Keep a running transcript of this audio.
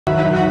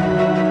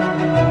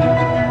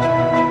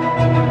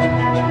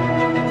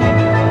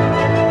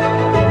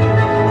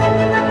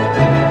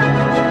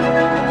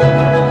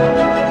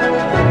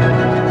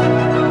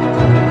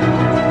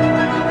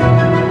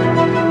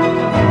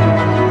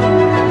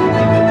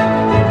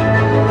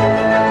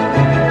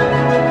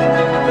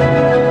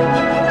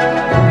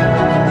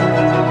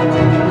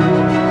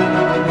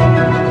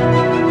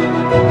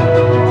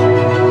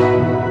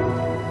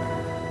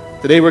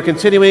Today we're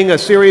continuing a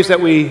series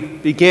that we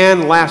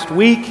began last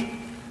week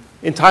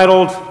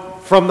entitled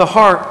From the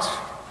Heart.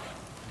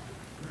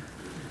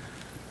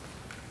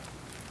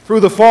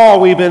 Through the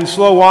fall we've been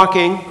slow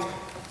walking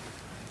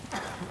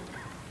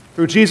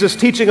through Jesus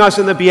teaching us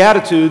in the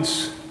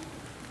Beatitudes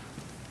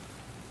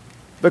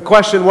the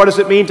question, what does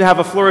it mean to have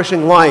a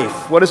flourishing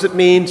life? What does it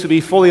mean to be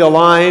fully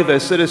alive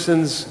as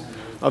citizens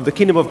of the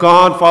kingdom of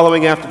God,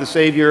 following after the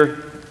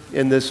Savior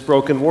in this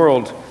broken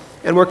world?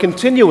 And we're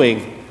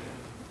continuing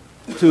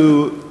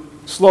to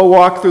slow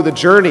walk through the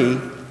journey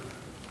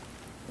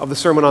of the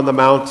Sermon on the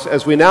Mount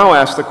as we now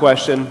ask the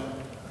question,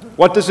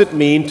 what does it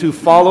mean to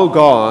follow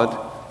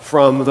God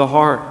from the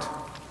heart?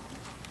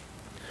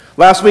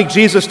 Last week,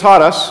 Jesus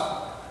taught us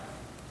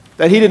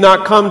that he did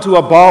not come to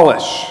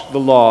abolish the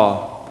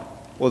law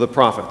or the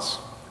prophets,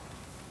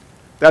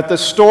 that the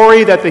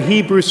story that the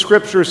Hebrew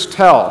Scriptures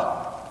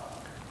tell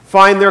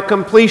find their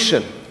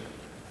completion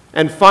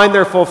and find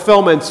their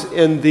fulfillment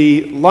in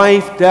the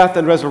life, death,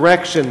 and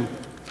resurrection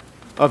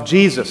of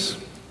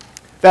Jesus,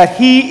 that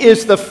he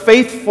is the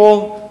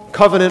faithful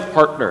covenant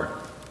partner.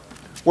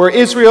 Where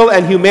Israel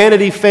and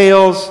humanity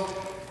fails,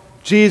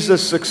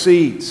 Jesus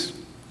succeeds.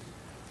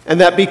 And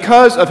that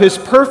because of his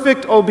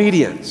perfect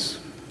obedience,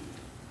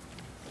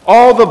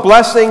 all the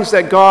blessings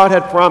that God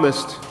had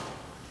promised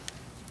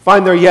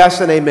find their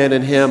yes and amen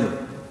in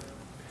him.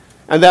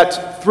 And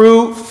that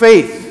through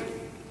faith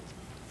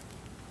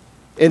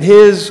in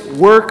his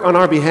work on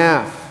our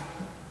behalf,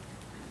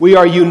 we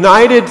are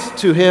united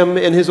to him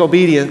in his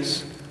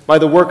obedience by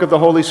the work of the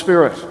Holy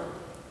Spirit.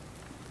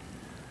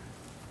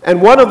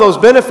 And one of those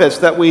benefits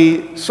that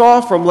we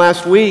saw from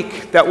last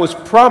week that was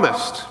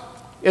promised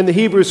in the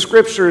Hebrew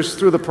Scriptures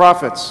through the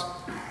prophets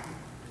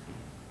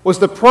was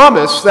the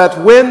promise that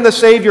when the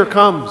Savior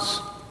comes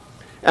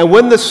and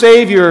when the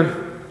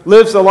Savior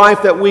lives the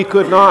life that we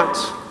could not,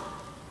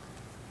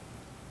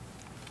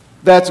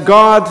 that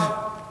God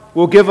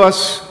will give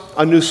us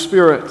a new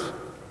spirit,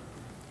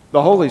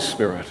 the Holy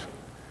Spirit.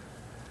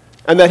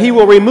 And that he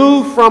will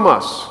remove from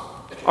us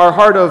our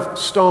heart of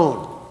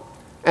stone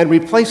and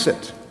replace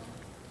it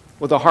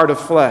with a heart of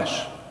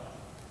flesh.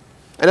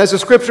 And as the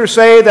Scriptures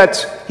say,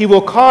 that he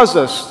will cause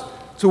us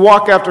to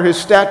walk after his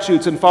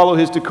statutes and follow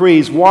his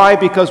decrees. Why?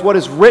 Because what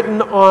is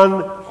written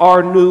on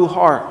our new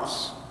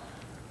hearts.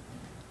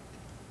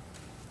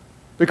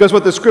 Because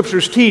what the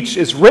Scriptures teach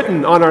is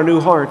written on our new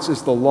hearts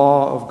is the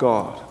law of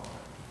God.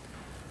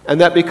 And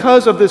that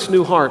because of this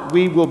new heart,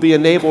 we will be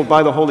enabled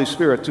by the Holy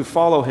Spirit to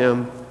follow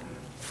him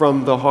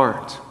from the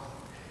heart.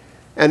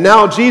 And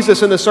now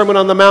Jesus in the Sermon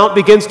on the Mount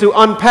begins to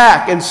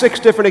unpack in 6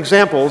 different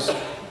examples,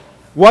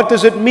 what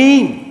does it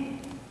mean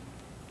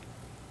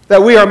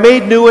that we are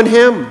made new in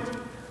him?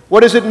 What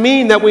does it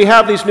mean that we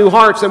have these new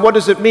hearts? And what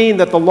does it mean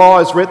that the law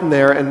is written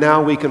there and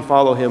now we can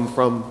follow him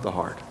from the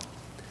heart?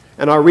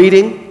 And our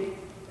reading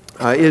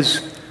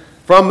is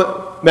from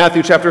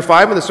Matthew chapter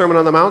 5 in the Sermon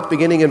on the Mount,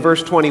 beginning in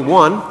verse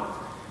 21,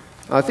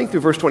 I think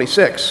through verse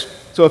 26.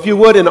 So if you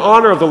would, in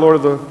honor of the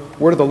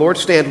word of the Lord,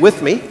 stand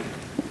with me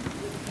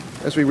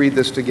as we read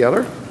this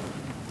together.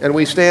 And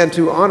we stand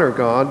to honor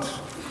God,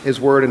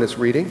 his word, and its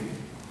reading.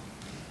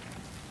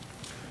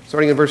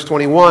 Starting in verse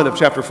 21 of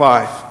chapter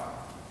 5.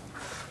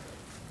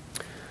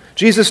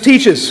 Jesus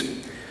teaches,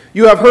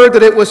 "You have heard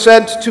that it was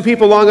said to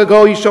people long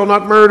ago, 'You shall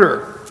not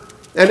murder,'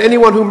 and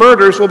anyone who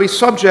murders will be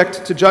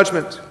subject to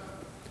judgment.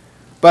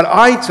 But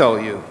I tell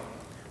you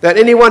that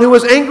anyone who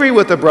is angry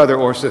with a brother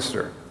or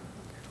sister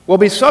will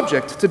be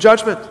subject to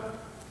judgment.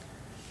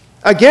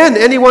 Again,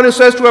 anyone who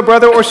says to a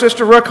brother or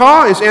sister,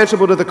 'Raca,' is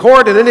answerable to the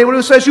court, and anyone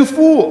who says, 'You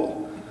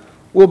fool,'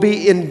 will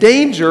be in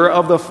danger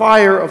of the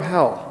fire of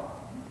hell.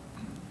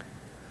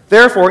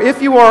 Therefore,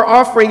 if you are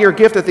offering your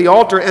gift at the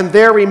altar and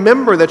there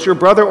remember that your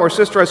brother or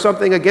sister has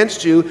something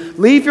against you,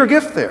 leave your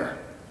gift there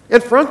in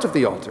front of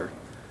the altar.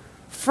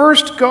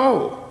 First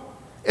go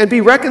and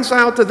be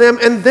reconciled to them,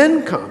 and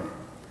then come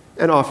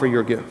and offer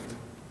your gift.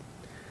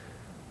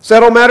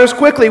 Settle matters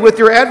quickly with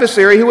your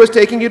adversary who is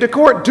taking you to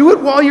court. Do it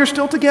while you're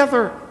still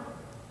together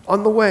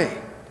on the way,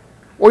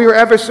 or your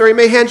adversary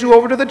may hand you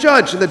over to the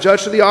judge, and the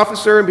judge to the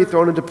officer, and be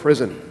thrown into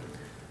prison.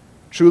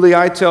 Truly,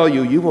 I tell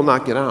you, you will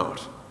not get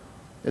out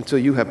until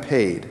you have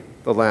paid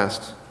the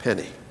last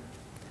penny."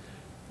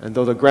 And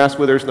though the grass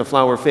withers and the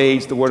flower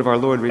fades, the word of our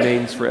Lord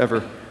remains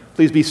forever.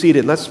 Please be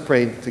seated. Let's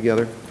pray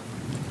together.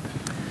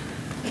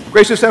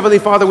 Gracious Heavenly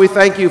Father, we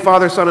thank you,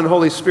 Father, Son, and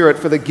Holy Spirit,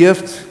 for the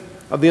gift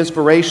of the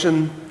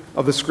inspiration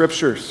of the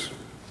Scriptures.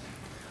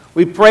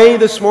 We pray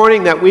this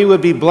morning that we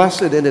would be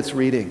blessed in its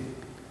reading,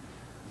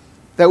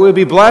 that we would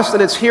be blessed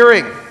in its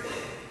hearing,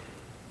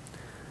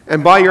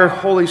 and by your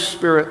Holy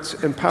Spirit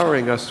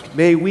empowering us,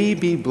 may we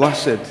be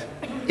blessed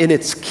in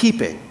its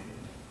keeping.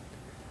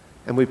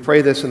 And we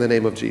pray this in the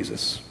name of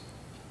Jesus.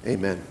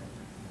 Amen.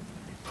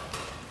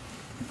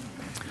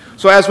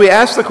 So as we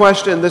ask the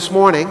question this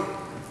morning,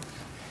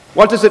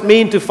 what does it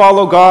mean to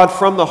follow God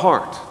from the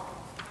heart?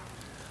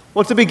 I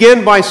want to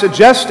begin by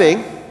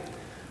suggesting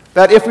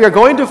that if we are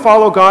going to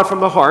follow God from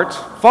the heart,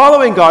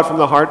 following God from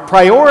the heart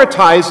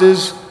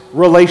prioritizes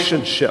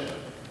relationship.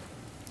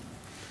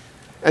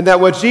 And that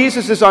what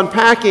Jesus is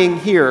unpacking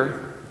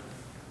here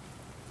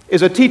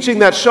is a teaching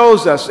that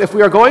shows us if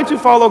we are going to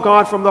follow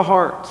God from the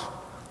heart,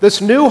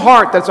 this new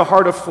heart that's a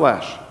heart of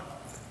flesh,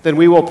 then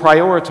we will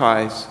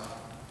prioritize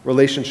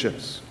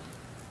relationships.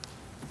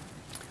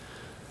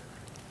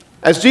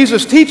 As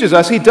Jesus teaches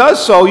us, he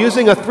does so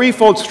using a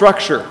threefold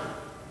structure.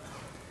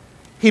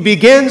 He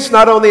begins,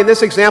 not only in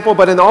this example,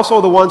 but in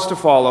also the ones to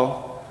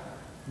follow,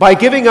 by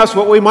giving us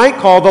what we might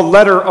call the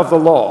letter of the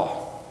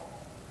law.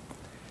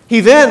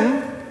 He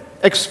then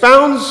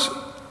expounds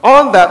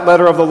on that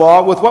letter of the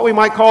law with what we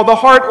might call the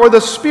heart or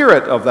the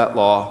spirit of that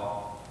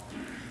law,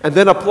 and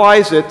then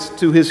applies it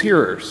to his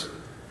hearers.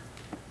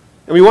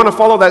 And we want to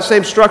follow that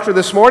same structure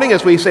this morning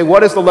as we say,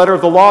 what is the letter of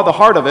the law, the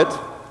heart of it,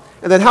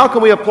 and then how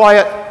can we apply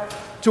it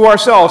to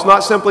ourselves,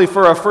 not simply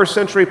for a first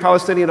century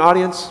Palestinian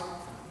audience,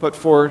 but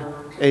for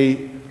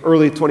a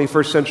early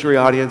 21st century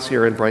audience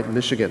here in Brighton,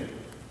 Michigan.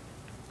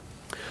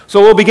 So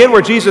we'll begin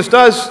where Jesus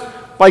does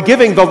by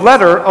giving the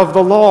letter of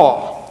the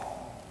law.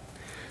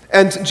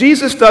 And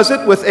Jesus does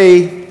it with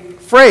a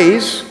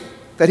phrase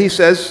that he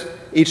says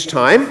each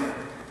time.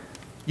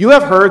 You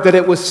have heard that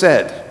it was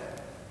said,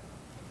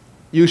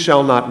 you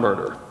shall not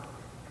murder.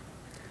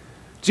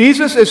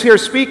 Jesus is here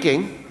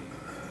speaking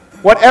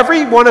what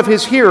every one of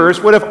his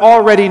hearers would have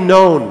already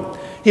known.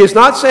 He is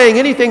not saying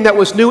anything that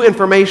was new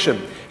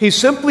information. He's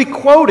simply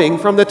quoting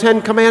from the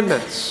Ten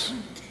Commandments,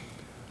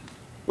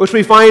 which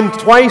we find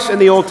twice in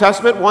the Old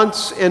Testament,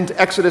 once in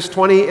Exodus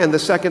 20 and the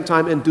second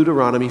time in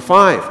Deuteronomy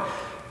 5.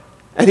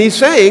 And he's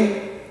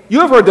saying,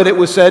 you have heard that it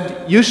was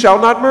said, you shall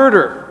not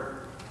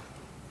murder.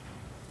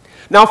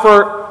 Now,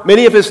 for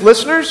many of his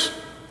listeners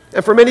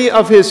and for many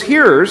of his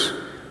hearers,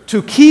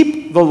 to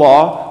keep the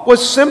law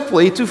was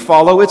simply to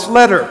follow its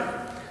letter.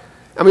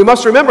 And we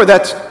must remember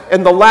that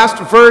in the last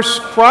verse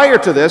prior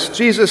to this,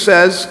 Jesus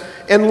says,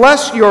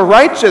 unless your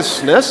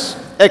righteousness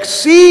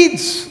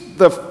exceeds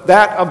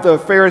that of the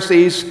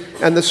Pharisees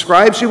and the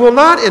scribes, you will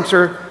not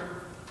enter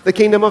the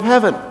kingdom of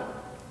heaven.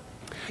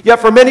 Yet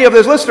for many of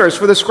his listeners,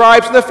 for the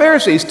scribes and the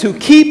Pharisees, to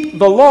keep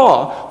the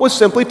law was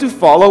simply to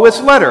follow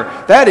its letter.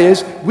 That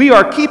is, we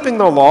are keeping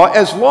the law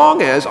as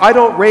long as I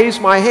don't raise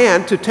my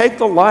hand to take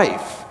the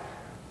life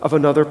of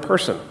another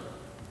person.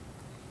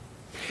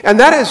 And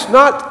that is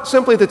not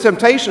simply the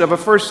temptation of a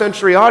first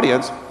century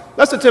audience.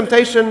 That's the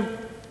temptation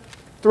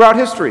throughout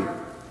history.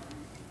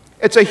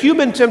 It's a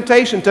human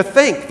temptation to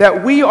think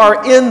that we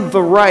are in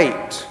the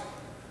right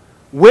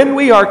when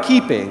we are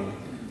keeping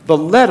the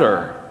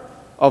letter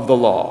of the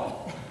law.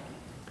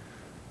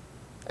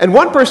 And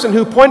one person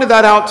who pointed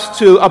that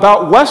out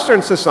about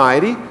Western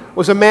society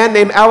was a man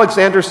named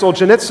Alexander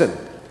Solzhenitsyn.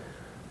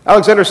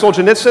 Alexander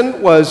Solzhenitsyn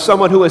was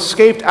someone who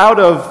escaped out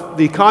of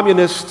the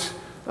communist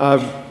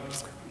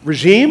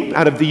regime,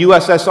 out of the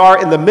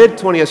USSR in the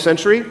mid-20th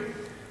century.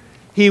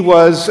 He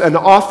was an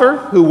author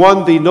who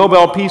won the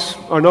Nobel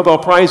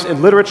Prize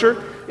in Literature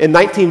in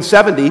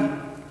 1970,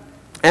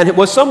 and it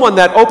was someone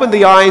that opened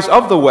the eyes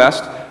of the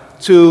West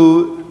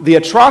to the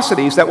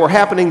atrocities that were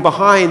happening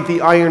behind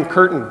the Iron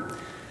Curtain.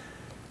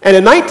 And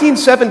in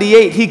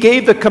 1978, he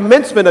gave the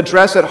commencement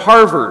address at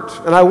Harvard.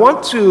 And I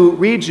want to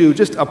read you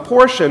just a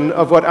portion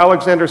of what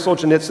Alexander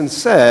Solzhenitsyn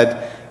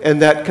said in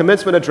that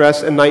commencement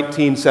address in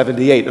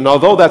 1978. And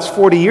although that's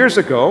 40 years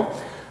ago,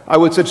 I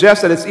would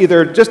suggest that it's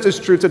either just as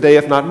true today,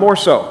 if not more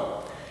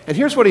so. And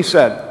here's what he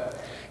said.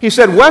 He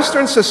said,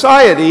 Western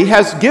society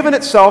has given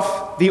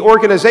itself the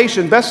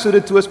organization best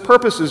suited to its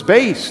purposes,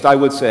 based, I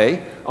would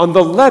say, on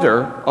the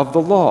letter of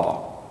the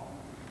law.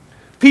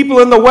 People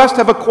in the West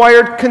have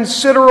acquired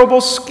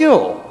considerable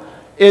skill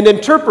in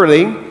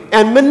interpreting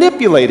and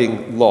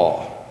manipulating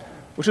law,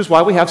 which is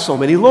why we have so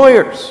many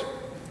lawyers.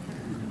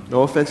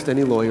 No offense to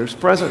any lawyers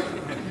present.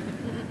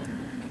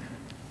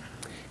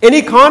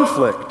 Any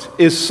conflict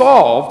is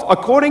solved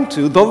according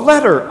to the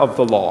letter of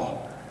the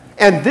law.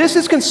 And this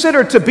is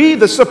considered to be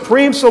the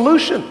supreme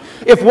solution.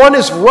 If one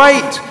is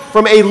right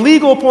from a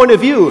legal point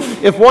of view,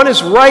 if one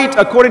is right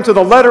according to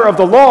the letter of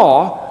the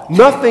law,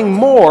 nothing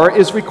more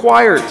is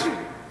required.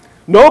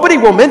 Nobody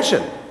will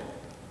mention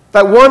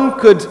that one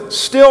could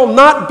still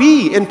not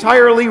be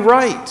entirely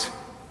right.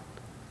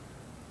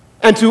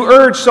 And to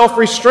urge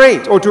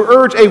self-restraint or to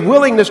urge a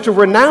willingness to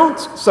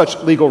renounce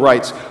such legal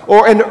rights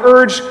or an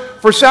urge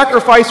for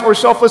sacrifice or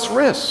selfless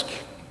risk.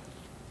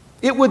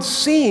 It would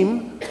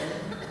seem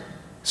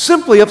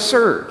simply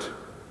absurd.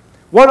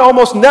 One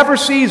almost never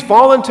sees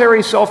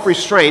voluntary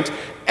self-restraint.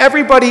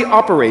 Everybody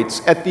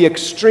operates at the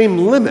extreme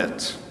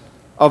limit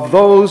of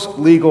those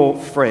legal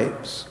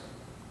frames.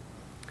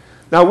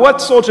 Now, what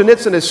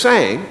Solzhenitsyn is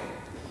saying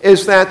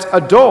is that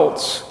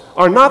adults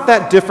are not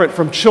that different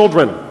from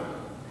children.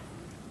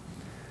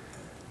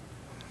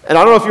 And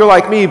I don't know if you're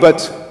like me,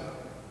 but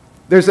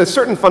there's a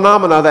certain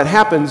phenomena that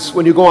happens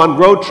when you go on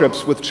road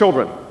trips with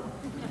children.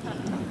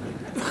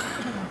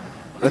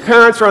 The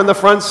parents are in the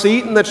front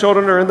seat and the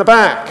children are in the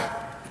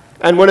back.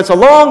 And when it's a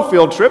long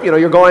field trip,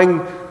 you're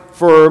going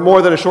for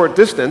more than a short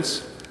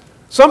distance,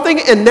 something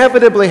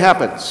inevitably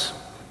happens.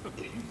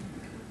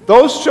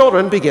 Those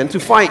children begin to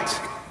fight.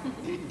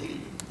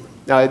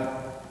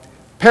 Now,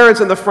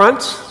 Parents in the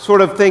front sort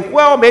of think,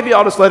 well, maybe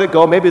I'll just let it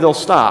go, maybe they'll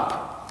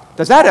stop.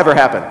 Does that ever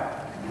happen?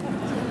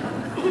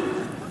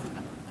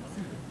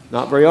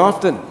 Not very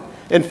often.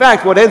 In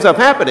fact, what ends up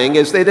happening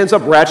is it ends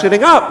up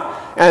ratcheting up.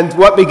 And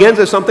what begins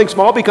as something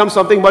small becomes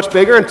something much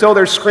bigger until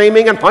they're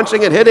screaming and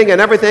punching and hitting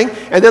and everything.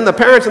 And then the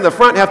parents in the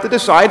front have to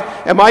decide,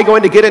 am I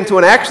going to get into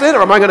an accident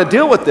or am I going to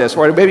deal with this?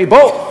 Or maybe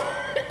both.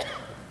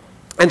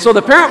 And so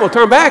the parent will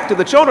turn back to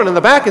the children in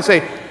the back and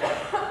say,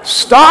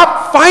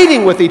 stop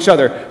fighting with each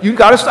other. You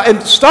got to stop,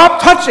 and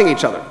stop touching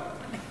each other.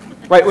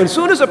 Right? As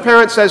soon as a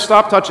parent says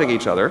stop touching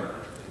each other,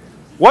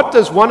 what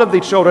does one of the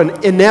children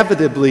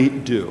inevitably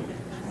do?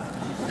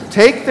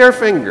 Take their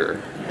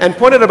finger and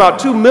put it about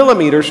 2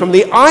 millimeters from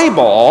the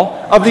eyeball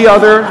of the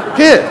other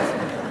kid.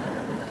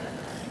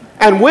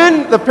 And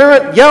when the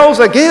parent yells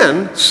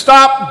again,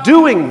 stop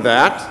doing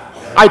that,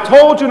 I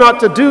told you not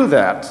to do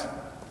that,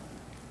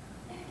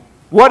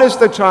 what does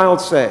the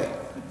child say?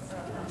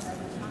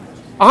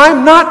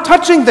 I'm not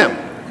touching them.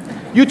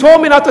 You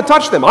told me not to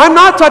touch them. I'm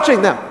not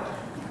touching them.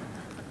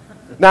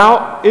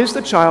 Now, is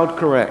the child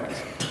correct?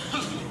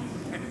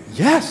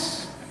 Yes.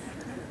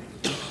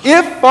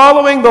 If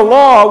following the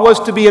law was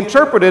to be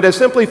interpreted as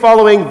simply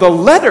following the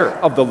letter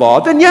of the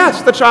law, then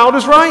yes, the child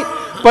is right.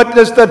 But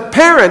does the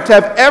parent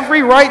have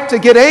every right to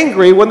get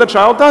angry when the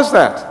child does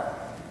that?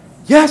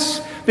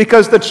 Yes,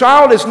 because the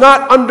child is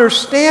not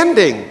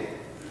understanding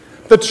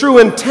the true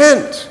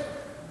intent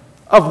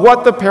of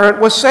what the parent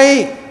was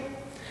saying.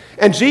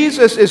 And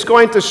Jesus is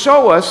going to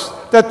show us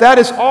that that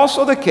is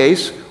also the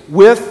case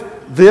with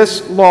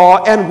this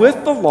law and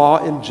with the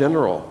law in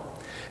general.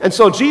 And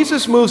so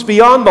Jesus moves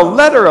beyond the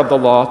letter of the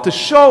law to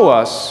show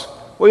us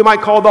what we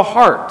might call the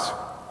heart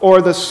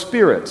or the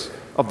spirit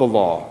of the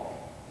law.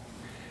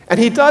 And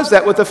he does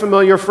that with a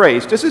familiar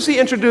phrase. Just as he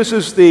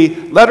introduces the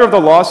letter of the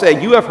law,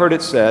 saying, you have heard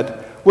it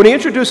said, when he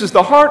introduces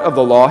the heart of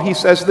the law, he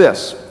says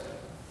this,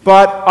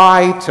 but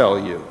I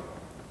tell you.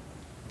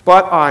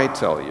 But I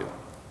tell you.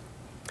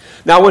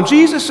 Now, when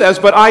Jesus says,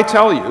 but I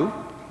tell you,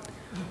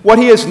 what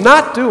he is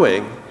not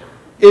doing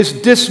is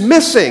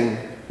dismissing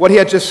what he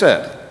had just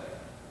said.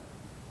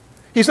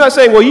 He's not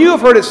saying, well, you have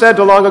heard it said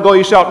long ago,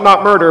 you shall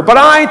not murder, but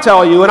I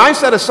tell you, and I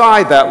set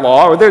aside that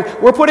law, or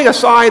we're putting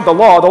aside the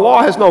law. The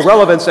law has no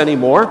relevance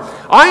anymore.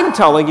 I'm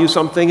telling you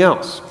something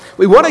else.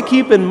 We want to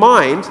keep in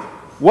mind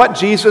what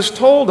Jesus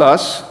told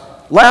us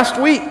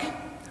last week.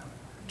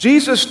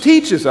 Jesus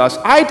teaches us,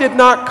 I did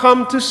not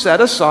come to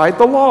set aside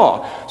the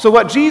law. So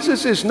what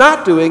Jesus is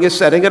not doing is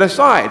setting it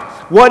aside.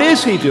 What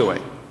is he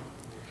doing?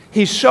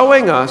 He's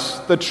showing us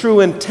the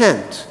true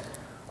intent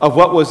of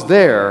what was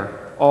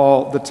there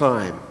all the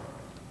time.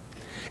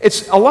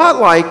 It's a lot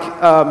like,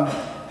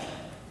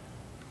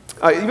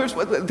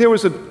 there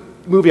was a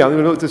movie, I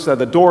don't know what this is,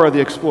 the Dora the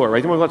Explorer,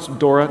 right? You want to watch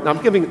Dora?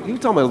 Now you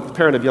tell me a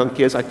parent of young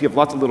kids, I give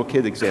lots of little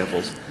kid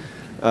examples.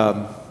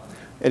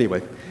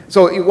 Anyway,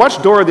 so you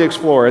watch Dora the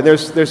Explorer, and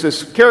there's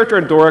this character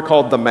in Dora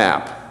called the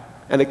Map.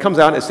 And it comes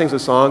out and it sings a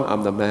song,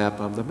 I'm the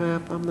map, I'm the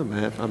map, I'm the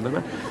map, I'm the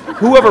map.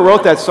 Whoever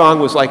wrote that song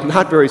was like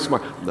not very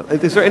smart.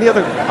 Is there any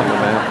other? I'm the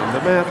map, I'm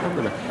the map, I'm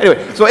the map.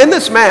 Anyway, so in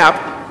this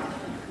map,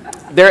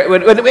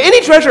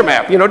 any treasure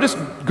map, just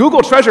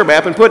Google treasure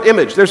map and put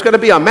image. There's going to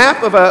be a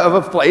map of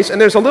a place,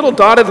 and there's a little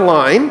dotted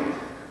line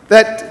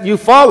that you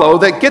follow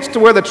that gets to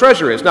where the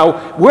treasure is.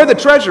 Now, where the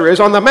treasure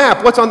is on the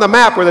map, what's on the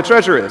map where the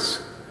treasure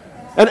is?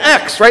 An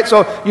X, right?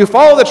 So you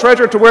follow the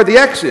treasure to where the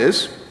X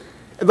is.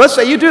 And let's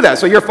say you do that.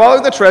 So you're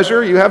following the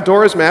treasure, you have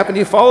Dora's map, and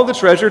you follow the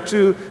treasure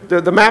to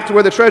the map to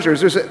where the treasure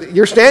is.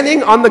 You're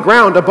standing on the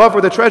ground above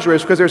where the treasure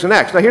is because there's an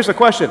X. Now here's the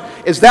question.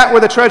 Is that where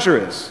the treasure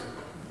is?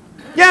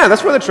 Yeah,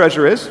 that's where the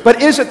treasure is.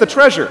 But is it the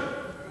treasure?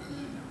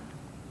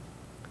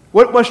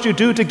 What must you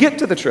do to get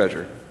to the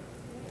treasure?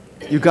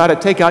 You've got to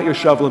take out your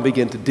shovel and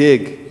begin to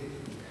dig.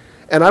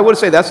 And I would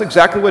say that's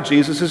exactly what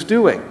Jesus is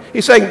doing.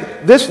 He's saying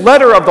this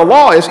letter of the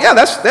law is, yeah,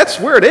 that's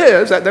where it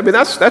is.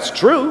 That's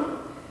true.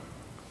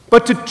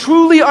 But to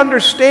truly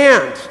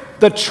understand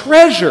the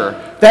treasure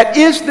that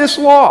is this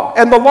law,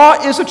 and the law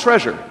is a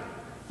treasure,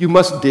 you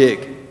must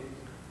dig.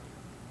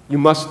 You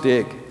must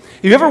dig.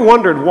 Have you ever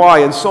wondered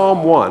why in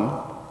Psalm 1,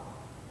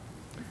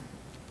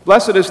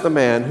 blessed is the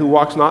man who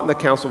walks not in the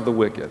counsel of the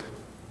wicked,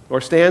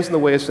 nor stands in the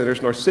way of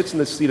sinners, nor sits in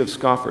the seat of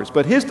scoffers,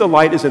 but his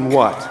delight is in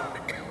what?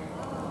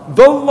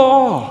 The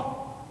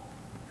law.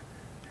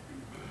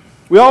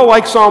 We all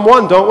like Psalm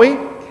 1, don't we?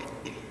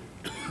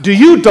 Do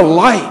you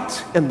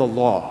delight in the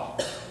law?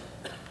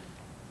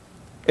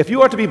 If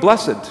you are to be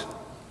blessed,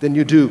 then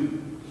you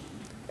do.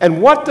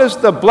 And what does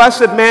the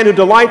blessed man who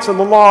delights in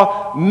the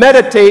law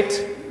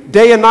meditate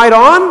day and night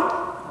on?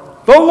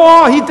 The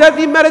law. He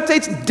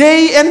meditates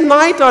day and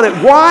night on it.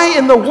 Why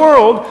in the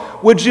world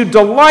would you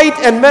delight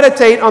and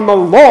meditate on the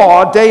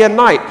law day and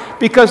night?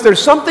 Because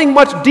there's something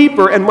much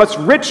deeper and much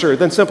richer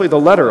than simply the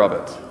letter of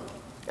it.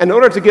 And in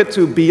order to get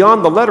to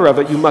beyond the letter of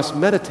it, you must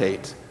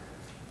meditate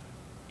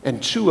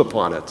and chew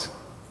upon it.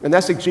 And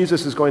that's what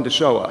Jesus is going to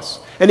show us.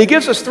 And he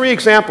gives us 3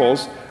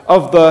 examples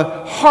of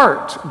the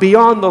heart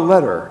beyond the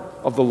letter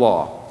of the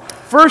law.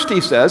 First, he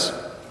says,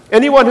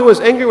 anyone who is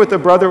angry with a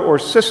brother or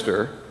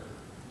sister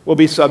will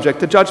be subject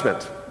to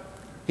judgment.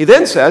 He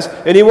then says,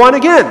 anyone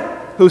again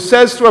who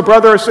says to a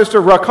brother or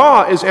sister,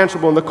 rakah, is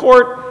answerable in the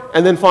court.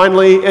 And then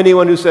finally,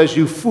 anyone who says,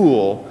 you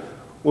fool,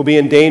 will be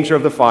in danger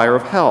of the fire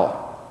of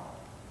hell.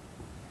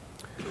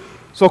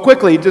 So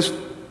quickly, just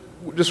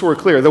so we're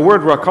clear, the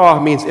word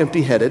rakah means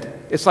empty-headed.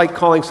 It's like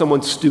calling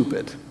someone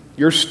stupid.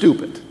 You're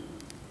stupid.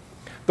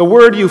 The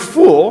word you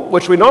fool,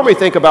 which we normally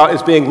think about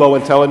as being low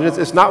intelligence,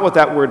 is not what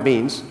that word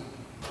means.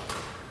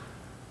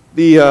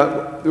 The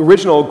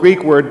original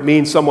Greek word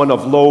means someone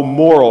of low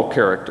moral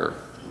character.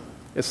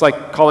 It's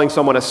like calling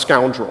someone a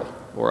scoundrel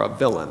or a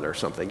villain or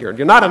something. You're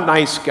not a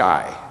nice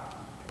guy,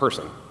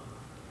 person.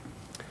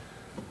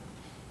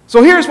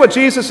 So here's what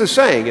Jesus is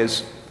saying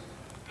is,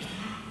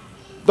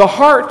 the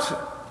heart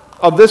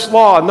of this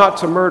law not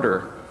to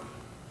murder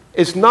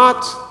is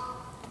not,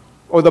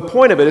 or the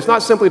point of it is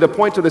not simply to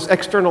point to this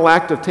external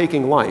act of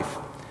taking life.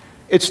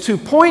 It's to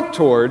point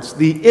towards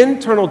the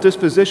internal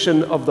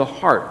disposition of the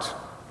heart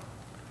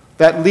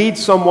that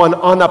leads someone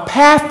on a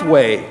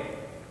pathway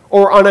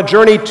or on a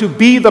journey to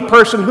be the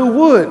person who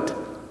would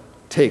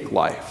take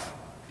life.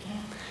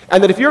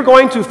 And that if you're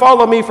going to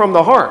follow me from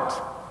the heart,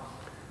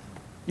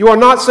 you are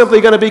not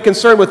simply going to be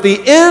concerned with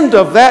the end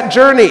of that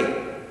journey.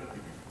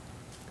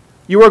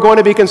 You are going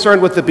to be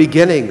concerned with the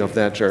beginning of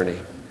that journey.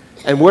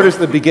 And where does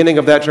the beginning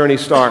of that journey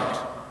start?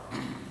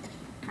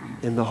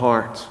 In the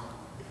heart.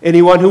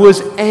 Anyone who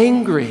is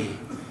angry.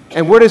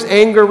 And where does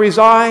anger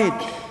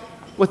reside?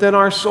 Within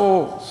our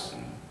souls.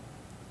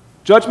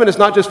 Judgment is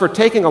not just for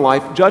taking a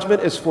life.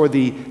 Judgment is for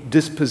the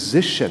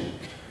disposition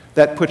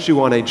that puts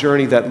you on a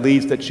journey that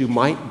leads that you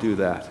might do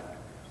that.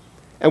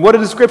 And what do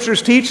the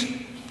Scriptures teach?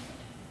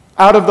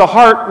 Out of the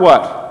heart,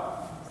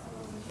 what?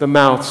 The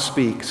mouth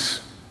speaks.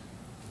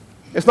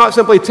 It's not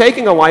simply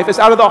taking a life. It's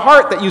out of the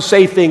heart that you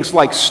say things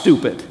like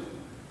stupid.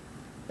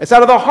 It's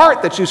out of the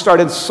heart that you start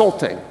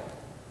insulting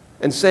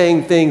and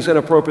saying things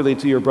inappropriately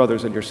to your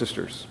brothers and your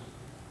sisters.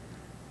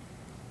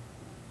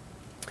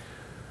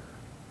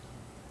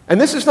 And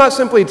this is not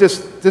simply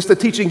just the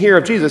teaching here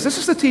of Jesus. This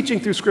is the teaching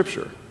through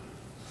Scripture,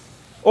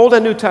 Old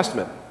and New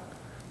Testament.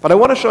 But I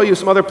want to show you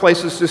some other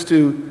places just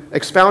to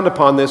expound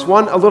upon this.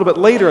 One a little bit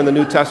later in the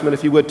New Testament,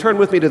 if you would, turn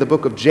with me to the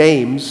book of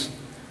James,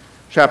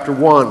 chapter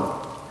 1.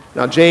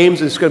 Now,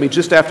 James is going to be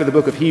just after the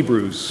book of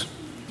Hebrews.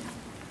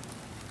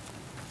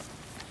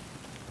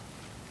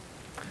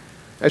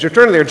 As you're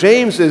turning there,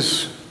 James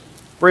is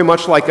very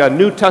much like a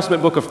New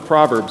Testament book of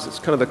Proverbs. It's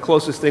kind of the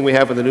closest thing we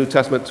have in the New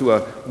Testament to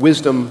a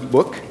wisdom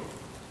book.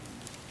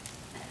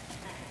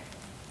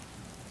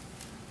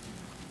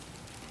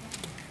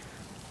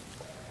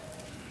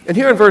 And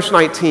here in verse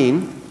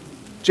 19,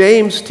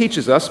 James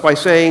teaches us by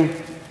saying,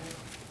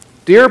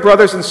 "Dear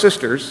brothers and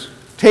sisters,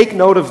 take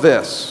note of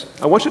this."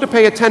 I want you to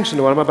pay attention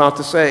to what I'm about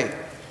to say.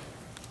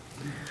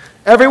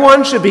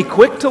 Everyone should be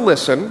quick to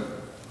listen,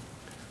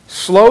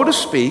 slow to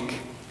speak,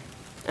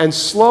 and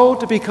slow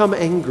to become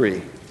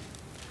angry,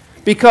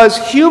 because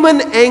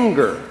human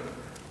anger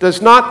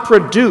does not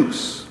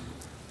produce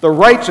the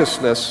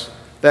righteousness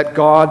that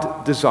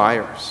God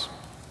desires.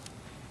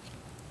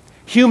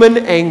 Human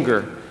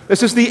anger.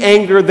 This is the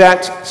anger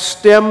that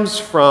stems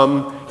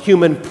from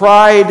human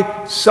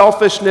pride,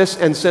 selfishness,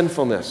 and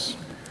sinfulness.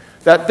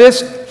 That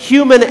this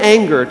human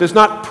anger does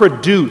not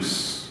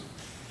produce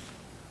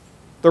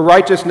the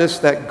righteousness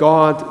that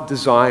God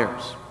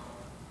desires.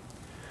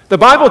 The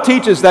Bible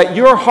teaches that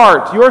your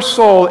heart, your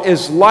soul,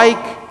 is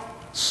like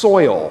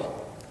soil.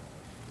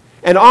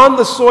 And on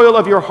the soil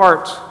of your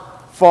heart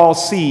fall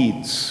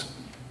seeds.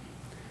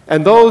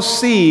 And those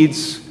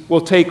seeds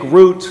will take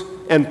root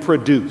and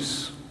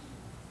produce.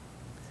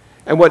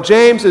 And what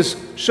James is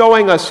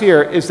showing us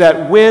here is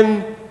that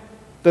when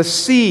the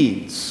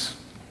seeds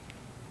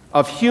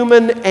of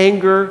human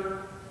anger,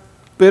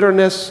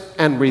 bitterness,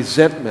 and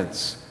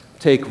resentments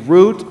take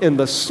root in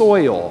the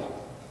soil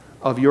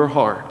of your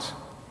heart,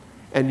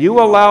 and you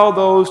allow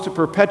those to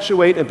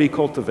perpetuate and be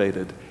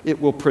cultivated,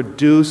 it will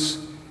produce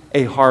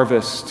a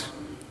harvest.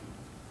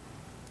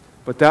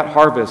 But that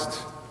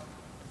harvest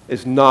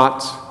is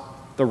not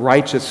the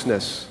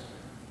righteousness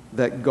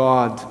that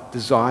God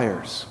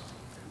desires.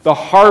 The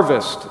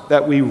harvest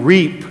that we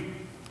reap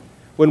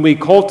when we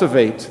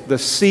cultivate the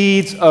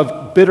seeds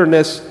of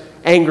bitterness,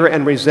 anger,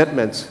 and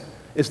resentments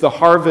is the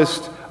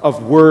harvest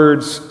of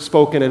words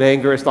spoken in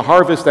anger. It's the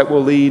harvest that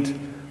will lead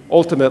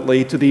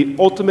ultimately to the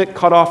ultimate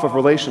cutoff of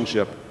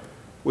relationship,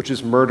 which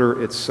is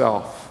murder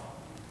itself.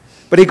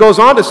 But he goes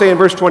on to say in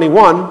verse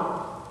 21,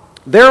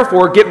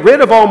 "Therefore get rid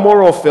of all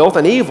moral filth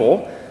and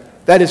evil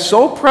that is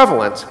so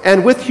prevalent,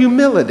 and with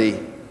humility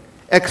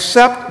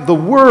accept the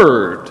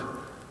word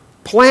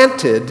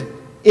planted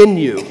in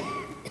you,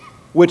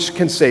 which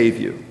can save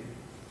you."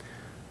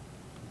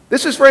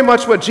 This is very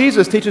much what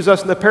Jesus teaches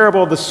us in the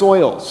parable of the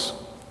soils.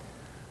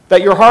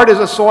 That your heart is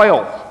a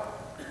soil.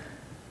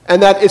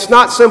 And that it's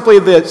not simply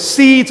the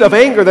seeds of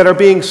anger that are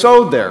being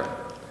sowed there,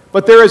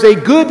 but there is a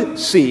good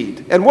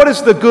seed. And what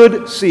is the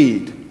good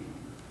seed?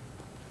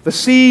 The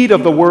seed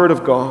of the Word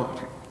of God.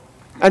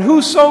 And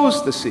who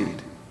sows the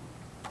seed?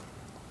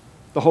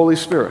 The Holy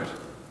Spirit.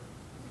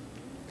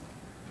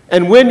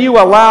 And when you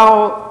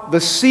allow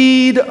the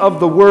seed of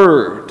the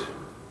Word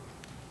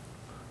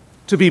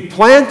to be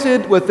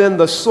planted within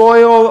the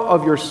soil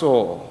of your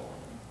soul,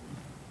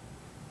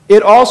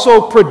 it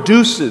also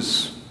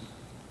produces.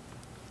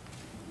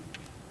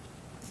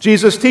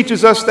 Jesus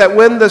teaches us that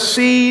when the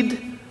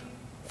seed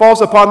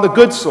falls upon the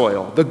good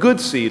soil, the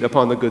good seed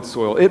upon the good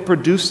soil, it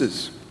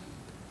produces.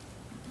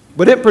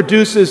 But it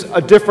produces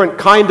a different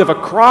kind of a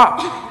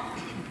crop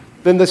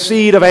than the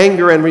seed of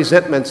anger and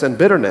resentments and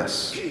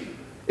bitterness.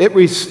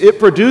 It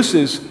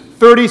produces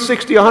 30,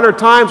 60, 100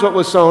 times what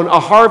was sown, a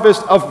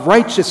harvest of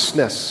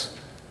righteousness.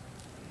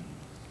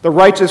 The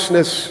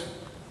righteousness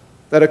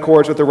that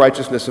accords with the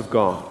righteousness of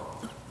God.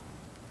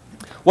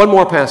 One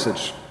more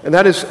passage, and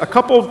that is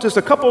just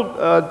a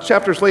couple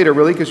chapters later,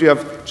 really, because you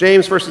have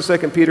James, 1st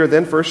and 2nd Peter,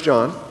 then 1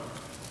 John,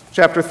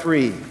 chapter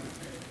 3.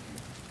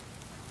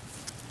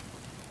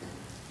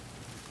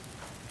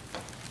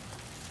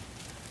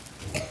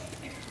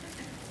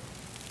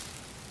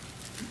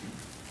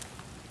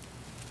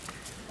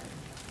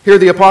 Here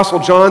the Apostle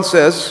John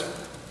says,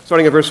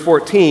 starting at verse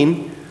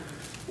 14,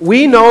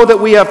 we know that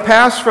we have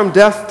passed from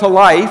death to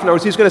life. In other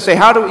words, he's going to say,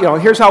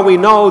 here's how we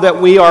know that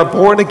we are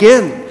born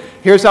again.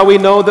 Here's how we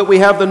know that we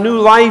have the new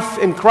life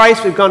in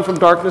Christ. We've gone from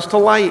darkness to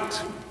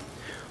light.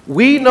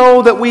 We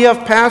know that we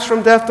have passed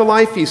from death to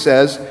life, he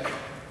says,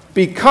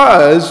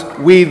 because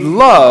we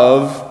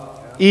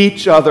love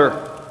each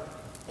other.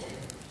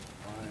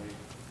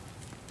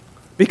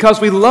 Because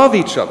we love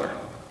each other.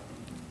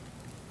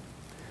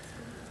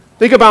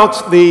 Think about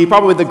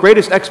probably the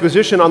greatest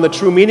exposition on the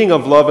true meaning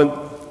of love in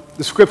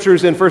the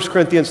scriptures in 1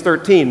 Corinthians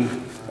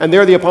 13. And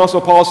there the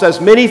Apostle Paul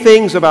says many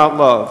things about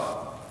love.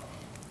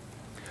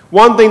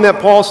 One thing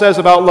that Paul says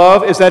about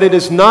love is that it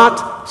is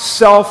not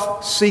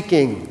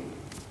self-seeking.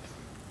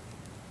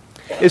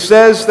 It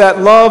says that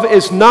love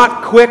is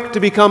not quick to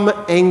become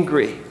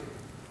angry.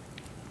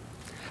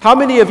 How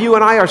many of you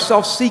and I are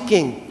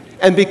self-seeking?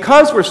 And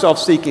because we're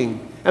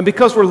self-seeking, and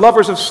because we're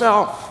lovers of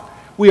self,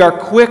 we are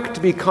quick to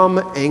become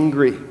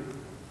angry.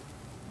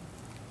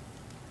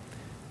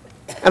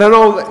 And I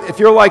know if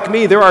you're like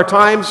me, there are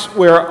times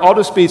where I'll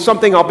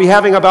be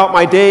having about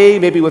my day,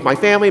 maybe with my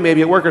family,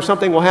 maybe at work or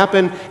something will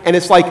happen, and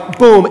it's like,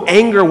 boom,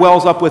 anger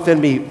wells up within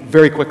me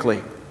very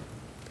quickly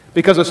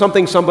because of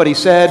something somebody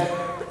said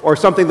or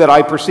something that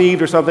I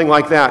perceived or something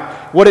like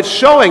that. What it's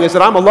showing is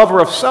that I'm a lover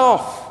of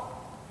self.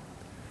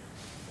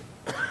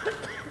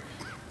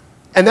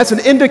 And that's an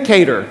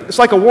indicator. It's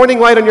like a warning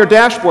light on your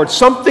dashboard.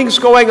 Something's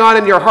going on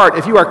in your heart.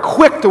 If you are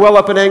quick to well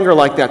up in anger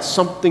like that,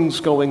 something's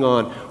going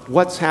on.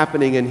 What's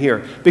happening in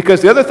here?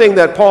 Because the other thing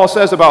that Paul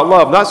says about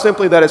love, not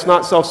simply that it's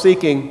not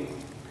self-seeking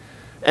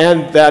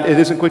and that it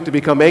isn't quick to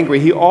become angry,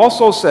 he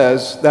also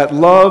says that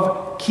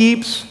love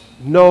keeps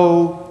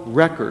no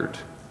record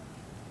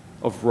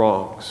of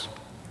wrongs.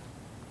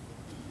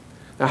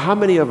 Now, how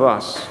many of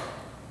us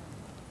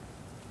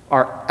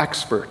are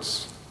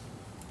experts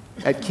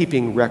at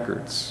keeping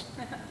records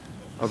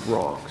of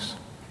wrongs?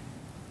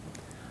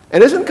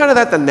 And isn't kind of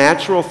that the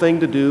natural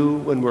thing to do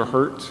when we're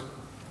hurt?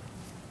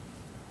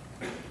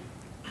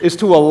 Is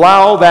to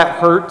allow that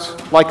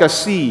hurt, like a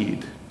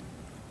seed,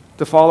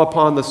 to fall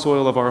upon the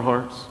soil of our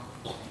hearts.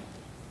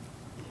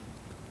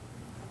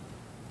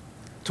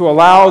 To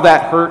allow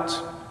that hurt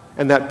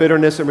and that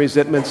bitterness and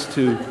resentments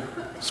to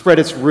spread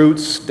its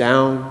roots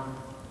down.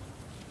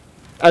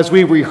 As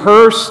we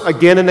rehearse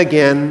again and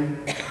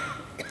again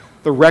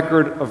the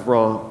record of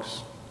wrongs.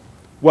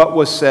 What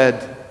was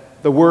said,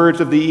 the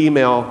words of the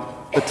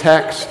email, the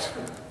text,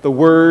 the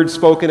words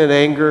spoken in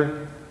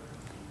anger,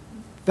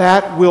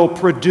 that will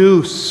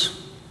produce,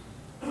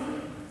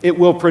 it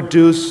will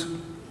produce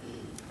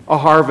a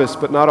harvest,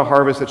 but not a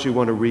harvest that you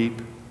want to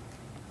reap.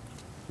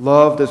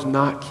 Love does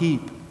not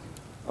keep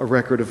a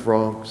record of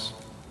wrongs.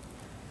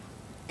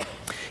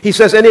 He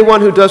says,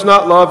 anyone who does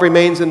not love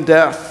remains in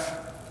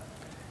death.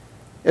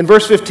 In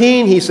verse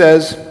 15, he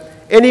says,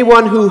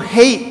 anyone who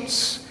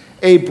hates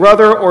a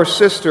brother or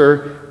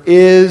sister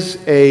is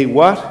a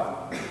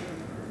what?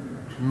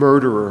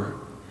 Murderer.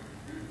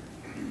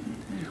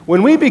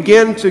 When we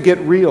begin to get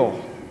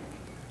real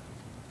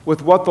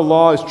with what the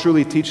law is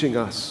truly teaching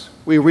us,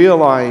 we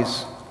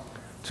realize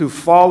to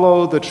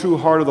follow the true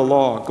heart of the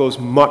law goes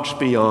much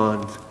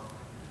beyond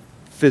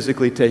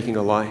physically taking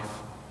a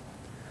life.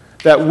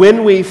 That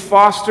when we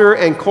foster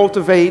and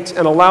cultivate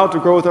and allow to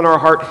grow within our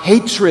heart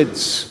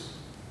hatreds,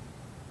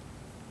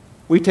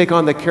 we take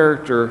on the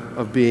character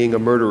of being a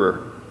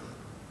murderer.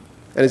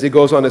 And as he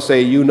goes on to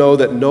say, you know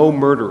that no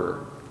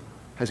murderer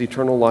has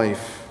eternal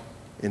life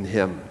in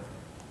him.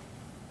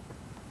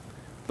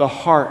 The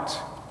heart.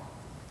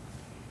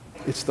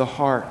 It's the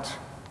heart.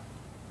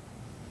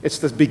 It's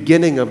the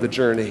beginning of the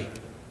journey,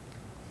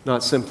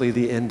 not simply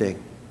the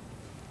ending.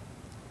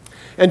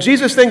 And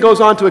Jesus then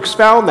goes on to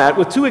expound that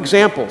with two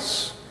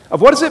examples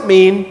of what does it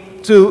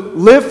mean to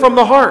live from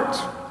the heart.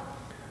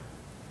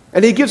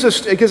 And he gives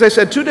us, as I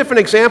said, two different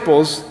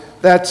examples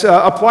that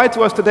apply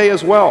to us today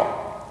as well.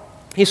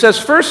 He says,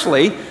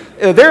 firstly,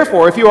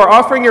 therefore, if you are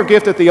offering your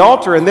gift at the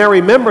altar and there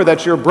remember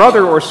that your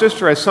brother or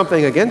sister has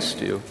something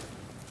against you,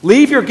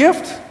 leave your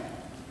gift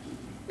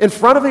in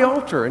front of the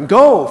altar and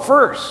go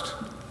first,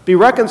 be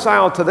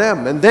reconciled to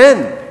them, and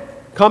then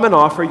come and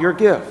offer your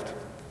gift.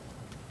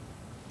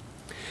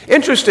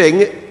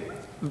 Interesting,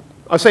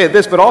 I'll say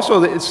this, but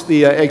also it's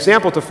the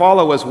example to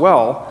follow as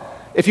well.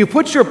 If you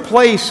put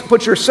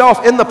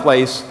yourself in the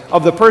place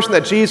of the person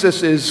that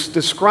Jesus is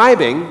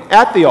describing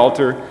at the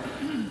altar,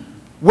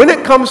 when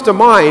it comes to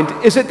mind,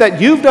 is it that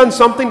you've done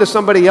something to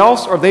somebody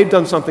else or they've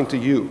done something to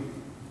you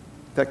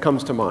that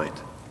comes to mind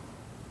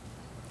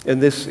in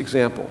this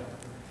example?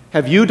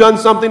 Have you done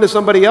something to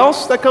somebody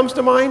else that comes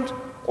to mind,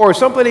 or has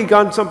somebody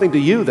done something to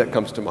you that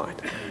comes to mind?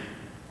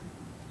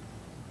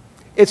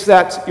 It's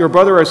that your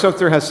brother or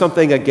sister has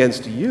something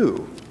against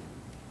you.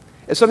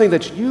 It's something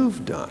that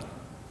you've done.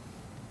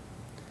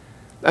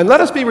 And let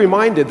us be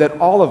reminded that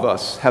all of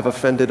us have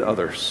offended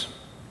others,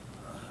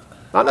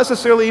 not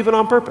necessarily even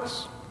on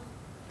purpose.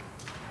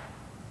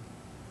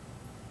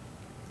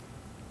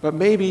 But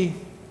maybe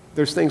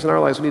there's things in our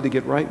lives we need to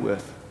get right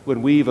with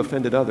when we've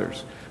offended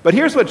others. But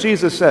here's what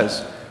Jesus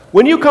says.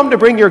 When you come to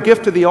bring your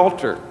gift to the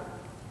altar,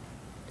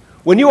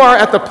 when you are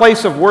at the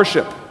place of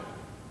worship,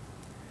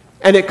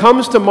 and it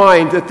comes to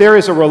mind that there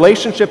is a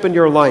relationship in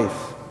your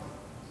life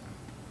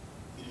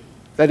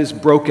that is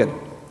broken,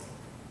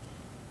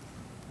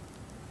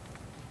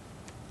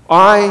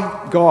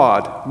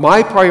 God,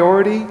 my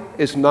priority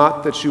is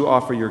not that you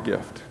offer your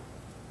gift.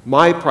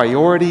 My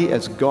priority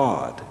as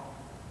God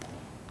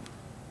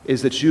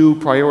is that you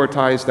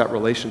prioritize that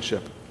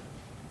relationship.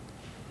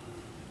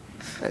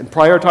 And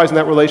prioritizing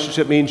that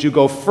relationship means you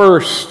go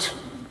first,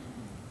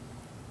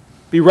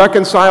 be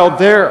reconciled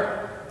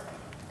there,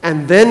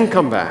 and then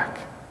come back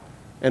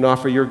and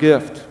offer your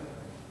gift.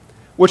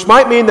 Which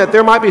might mean that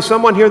there might be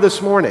someone here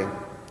this morning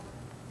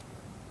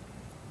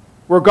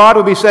where God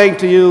will be saying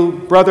to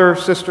you, brother,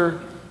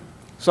 sister,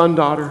 son,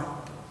 daughter,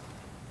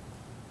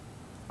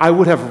 I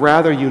would have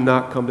rather you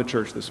not come to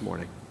church this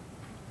morning.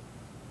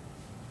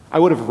 I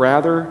would have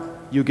rather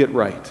you get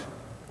right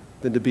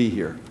than to be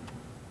here.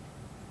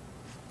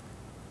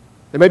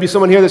 There may be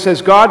someone here that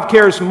says, God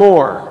cares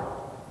more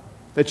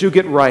that you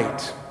get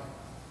right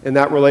in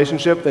that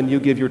relationship than you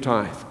give your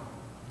tithe.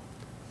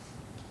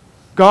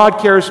 God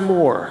cares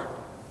more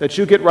that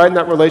you get right in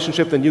that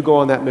relationship than you go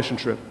on that mission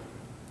trip.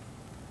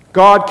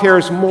 God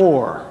cares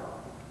more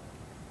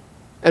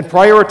and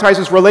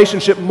prioritizes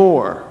relationship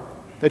more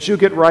that you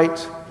get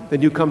right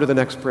than you come to the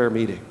next prayer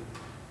meeting.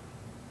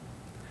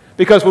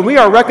 Because when we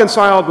are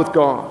reconciled with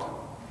God,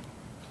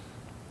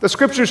 the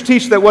Scriptures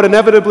teach that what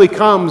inevitably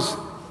comes,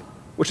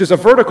 which is a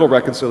vertical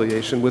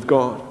reconciliation with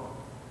God,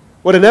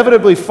 what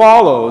inevitably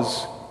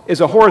follows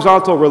is a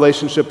horizontal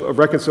relationship of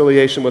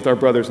reconciliation with our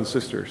brothers and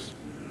sisters.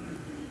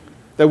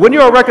 That when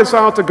you are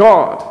reconciled to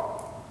God,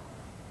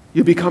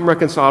 you become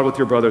reconciled with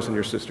your brothers and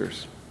your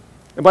sisters.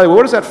 And by the way,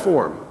 what does that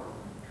form?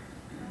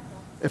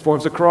 It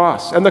forms a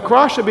cross. And the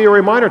cross should be a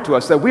reminder to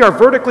us that we are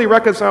vertically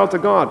reconciled to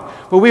God,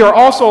 but we are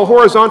also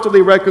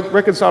horizontally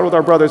reconciled with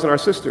our brothers and our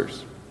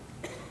sisters.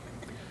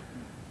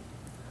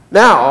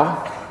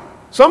 Now,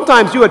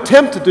 sometimes you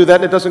attempt to do that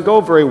and it doesn't go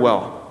very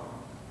well.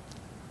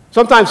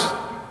 Sometimes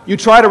you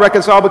try to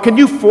reconcile, but can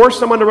you force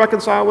someone to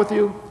reconcile with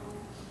you?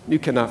 You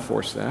cannot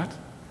force that.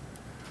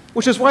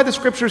 Which is why the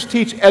Scriptures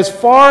teach, as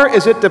far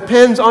as it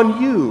depends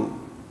on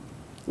you,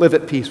 live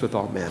at peace with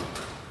all men.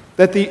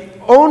 That the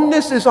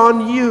onus is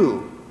on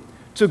you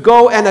to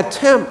go and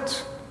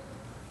attempt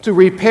to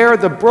repair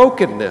the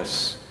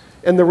brokenness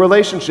in the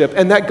relationship,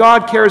 and that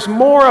God cares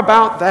more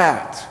about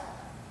that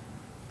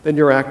than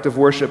your act of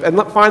worship. And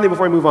finally,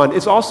 before I move on,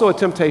 it's also a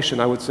temptation,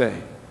 I would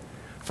say,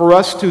 for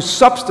us to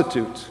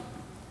substitute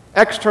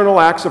external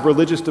acts of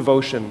religious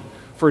devotion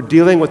for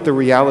dealing with the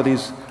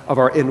realities of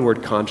our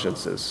inward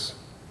consciences.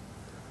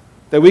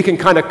 That we can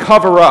kind of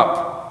cover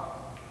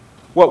up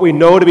what we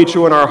know to be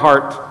true in our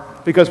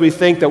heart because we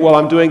think that, well,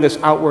 I'm doing this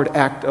outward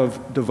act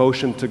of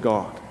devotion to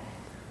God.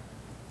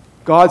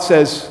 God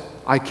says,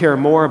 I care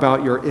more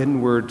about your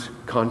inward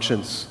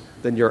conscience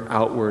than your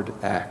outward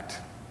act.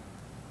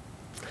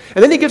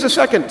 And then he gives a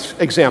second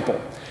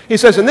example. He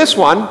says in this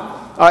one,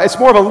 it's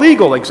more of a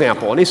legal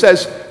example. And he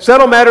says,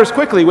 settle matters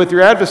quickly with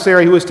your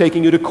adversary who is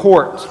taking you to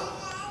court.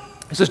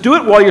 He says, do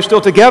it while you're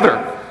still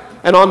together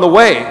and on the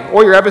way,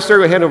 or your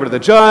adversary will hand over to the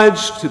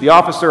judge, to the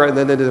officer, and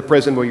then into the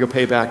prison where you'll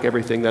pay back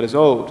everything that is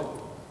owed.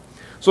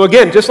 So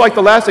again, just like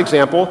the last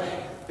example,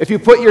 if you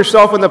put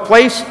yourself in the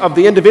place of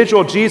the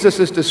individual Jesus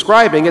is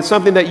describing, it's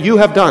something that you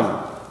have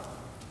done.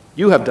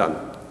 You have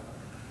done.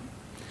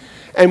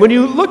 And when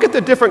you look at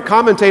the different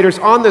commentators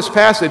on this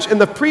passage, in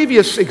the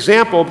previous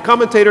example,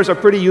 commentators are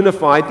pretty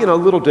unified,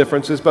 little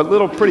differences,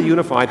 but pretty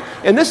unified.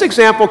 In this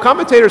example,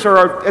 commentators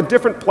are at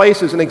different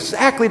places and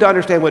exactly to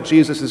understand what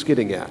Jesus is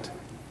getting at,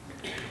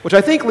 which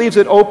I think leaves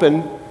it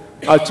open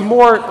to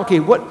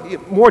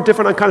more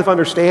different kind of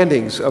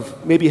understandings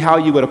of maybe how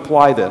you would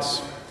apply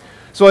this.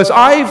 So as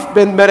I've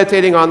been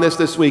meditating on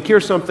this week,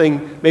 here's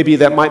something maybe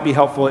that might be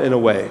helpful in a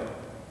way.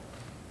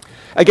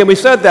 Again, we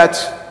said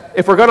that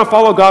if we're going to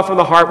follow God from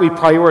the heart, we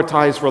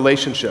prioritize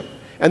relationship.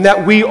 And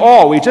that we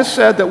just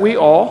said that we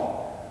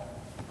all,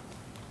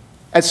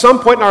 at some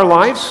point in our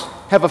lives,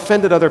 have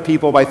offended other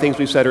people by things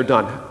we've said or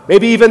done.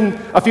 Maybe even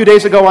a few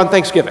days ago on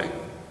Thanksgiving.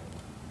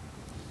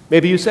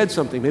 Maybe you said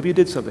something, maybe you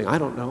did something, I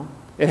don't know.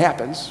 It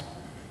happens.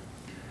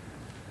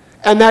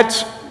 And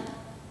that's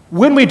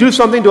when we do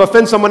something to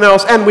offend someone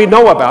else and we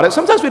know about it.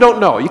 Sometimes we don't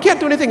know. You can't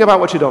do anything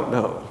about what you don't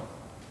know.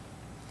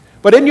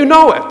 But then you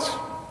know it.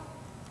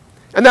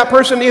 And that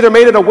person either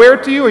made it aware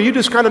to you or you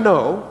just kind of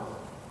know.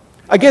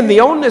 Again,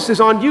 the onus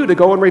is on you to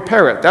go and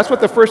repair it. That's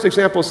what the first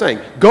example is saying.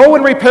 Go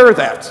and repair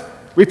that.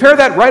 Repair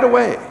that right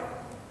away.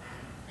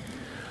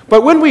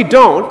 But when we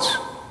don't,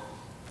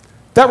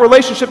 that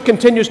relationship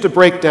continues to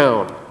break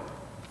down.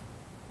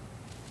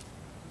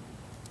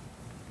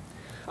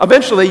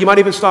 Eventually, you might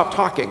even stop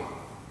talking.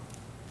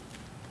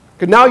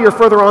 Because now you're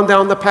further on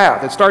down the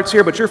path. It starts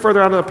here, but you're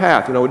further on the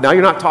path. Now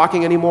you're not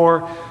talking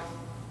anymore.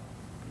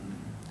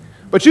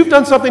 But you've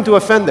done something to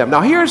offend them.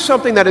 Now here's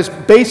something that is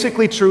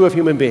basically true of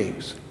human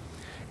beings.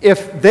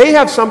 If they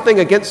have something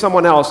against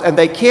someone else and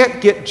they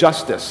can't get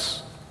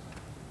justice,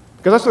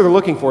 because that's what they're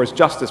looking for is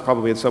justice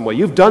probably in some way.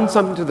 You've done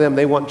something to them,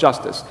 they want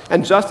justice.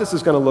 And justice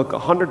is going to look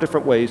 100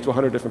 different ways to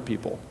 100 different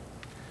people.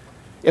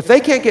 If they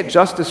can't get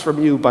justice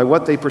from you by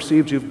what they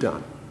perceived you've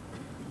done,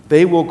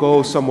 they will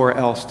go somewhere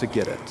else to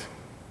get it.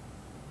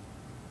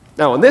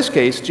 Now, in this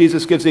case,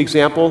 Jesus gives the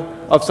example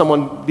of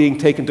someone being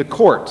taken to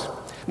court.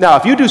 Now,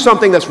 if you do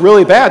something that's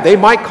really bad, they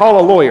might call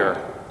a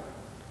lawyer.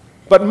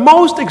 But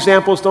most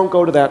examples don't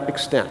go to that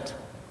extent.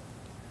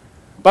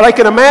 But I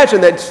can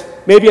imagine that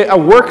maybe a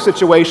work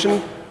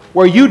situation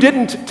where you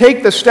didn't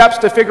take the steps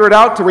to figure it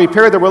out to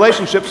repair the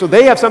relationship, so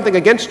they have something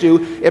against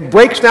you, it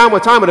breaks down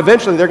with time, and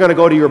eventually they're going to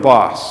go to your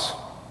boss.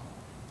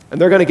 And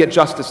they're going to get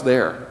justice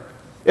there.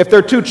 If there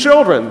are two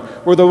children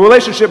where the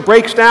relationship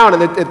breaks down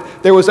and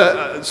there was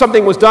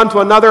something was done to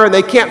another and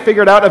they can't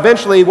figure it out,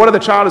 eventually one of the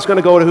child is going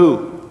to go to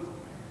who?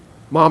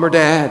 Mom or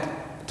dad.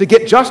 To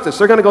get justice.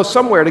 They're going to go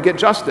somewhere to get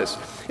justice.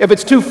 If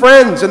it's two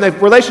friends and the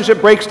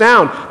relationship breaks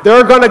down,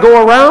 they're going to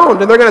go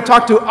around and they're going to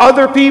talk to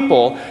other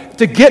people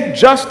to get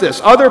justice.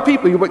 Other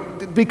people,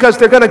 because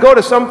they're going to go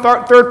to some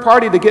third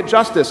party to get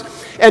justice.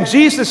 And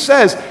Jesus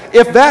says,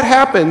 if that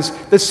happens,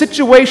 the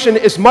situation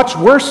is much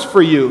worse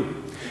for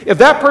you. If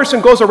that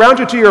person goes around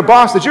you to your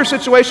boss, does your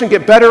situation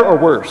get better or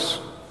worse?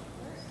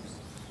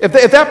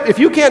 If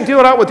you can't deal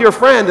it out with your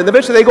friend and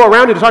eventually they go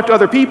around you to talk to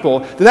other people,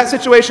 does that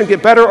situation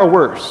get better or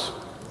worse?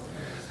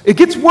 It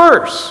gets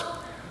worse.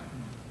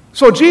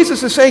 So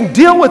Jesus is saying,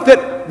 deal with it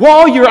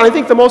while you're, I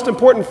think the most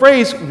important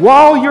phrase,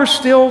 while you're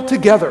still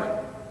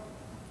together.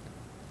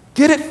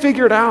 Get it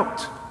figured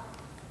out.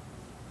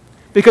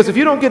 Because if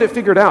you don't get it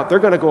figured out, they're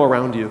going to go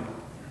around you.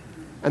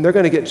 And they're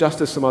going to get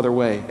justice some other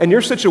way. And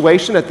your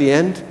situation at the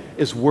end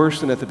is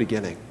worse than at the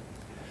beginning.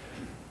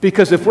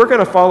 Because if we're going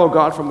to follow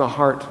God from the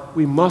heart,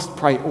 we must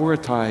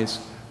prioritize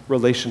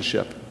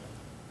relationship.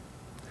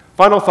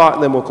 Final thought,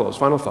 and then we'll close.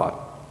 Final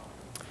thought.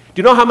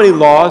 Do you know how many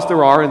laws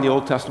there are in the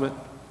Old Testament?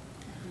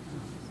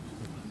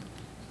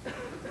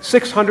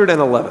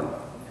 611.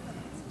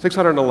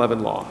 611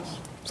 laws.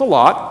 It's a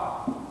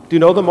lot. Do you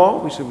know them all?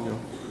 We should know.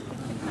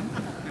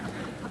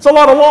 It's a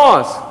lot of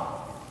laws.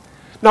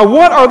 Now,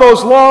 what are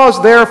those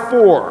laws there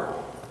for?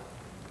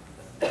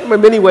 There are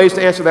many ways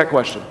to answer that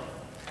question.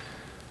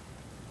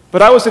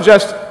 But I would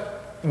suggest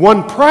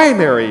one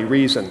primary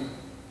reason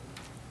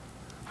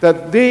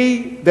that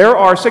there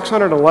are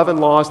 611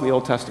 laws in the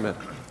Old Testament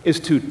is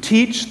to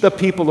teach the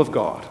people of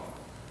God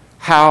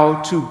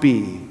how to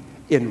be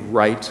in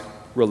right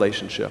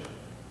relationship.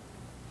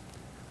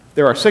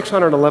 There are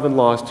 611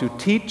 laws to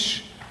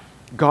teach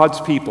God's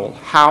people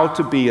how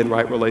to be in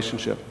right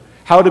relationship.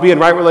 How to be in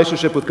right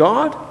relationship with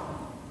God,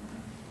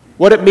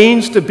 what it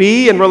means to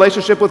be in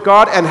relationship with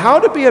God, and how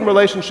to be in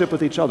relationship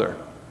with each other.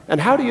 And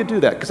how do you do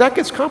that? Because that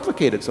gets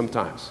complicated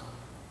sometimes.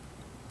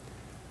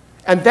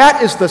 And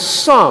that is the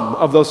sum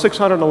of those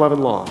 611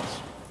 laws,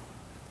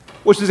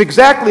 which is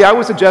exactly, I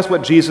would suggest,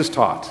 what Jesus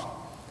taught.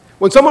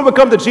 When someone would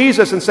come to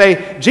Jesus and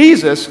say,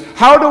 Jesus,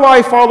 how do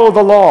I follow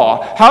the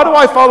law? How do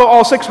I follow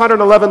all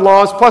 611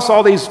 laws plus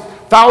all these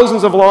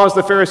thousands of laws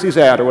the Pharisees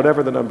add, or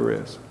whatever the number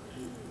is?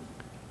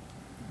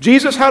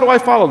 Jesus, how do I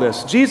follow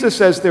this? Jesus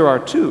says there are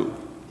two.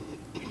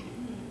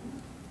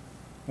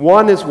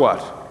 One is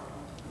what?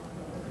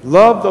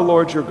 Love the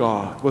Lord your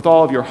God with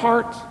all of your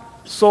heart,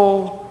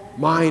 soul,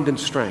 mind, and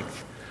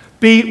strength.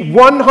 Be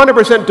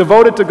 100%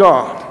 devoted to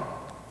God.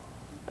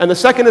 And the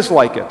second is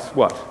like it.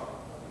 What?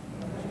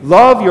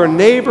 Love your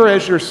neighbor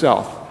as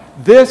yourself.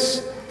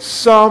 This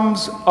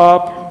sums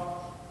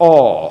up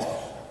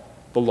all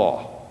the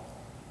law.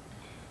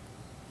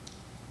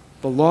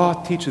 The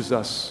law teaches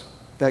us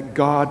that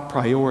God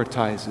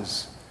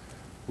prioritizes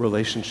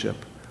relationship.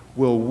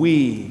 Will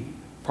we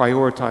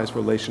prioritize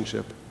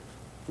relationship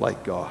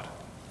like God?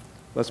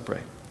 Let's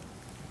pray.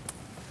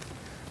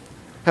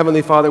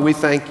 Heavenly Father, we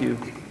thank you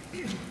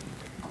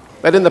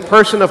that in the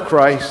person of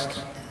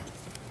Christ,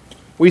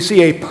 we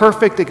see a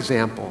perfect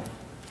example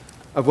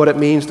of what it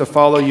means to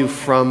follow you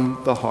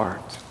from the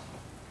heart.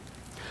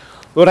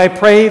 Lord, I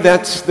pray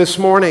that this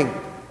morning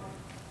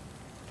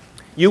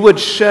you would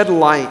shed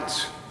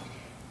light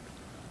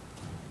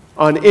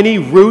on any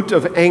root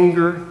of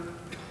anger,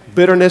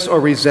 bitterness, or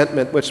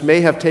resentment which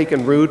may have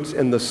taken root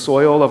in the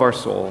soil of our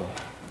soul.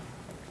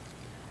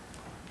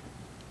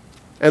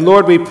 And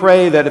Lord, we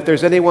pray that if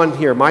there's anyone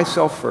here,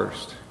 myself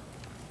first,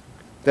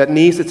 that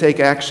needs to take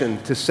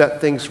action to set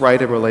things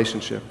right in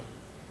relationship,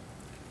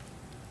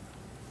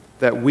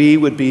 that we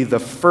would be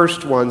the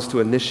first ones to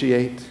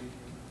initiate,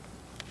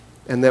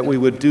 and that we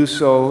would do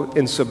so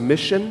in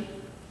submission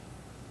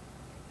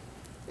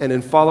and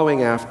in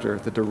following after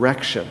the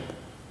direction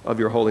of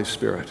your Holy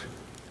Spirit.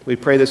 We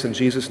pray this in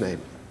Jesus'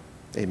 name.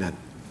 Amen.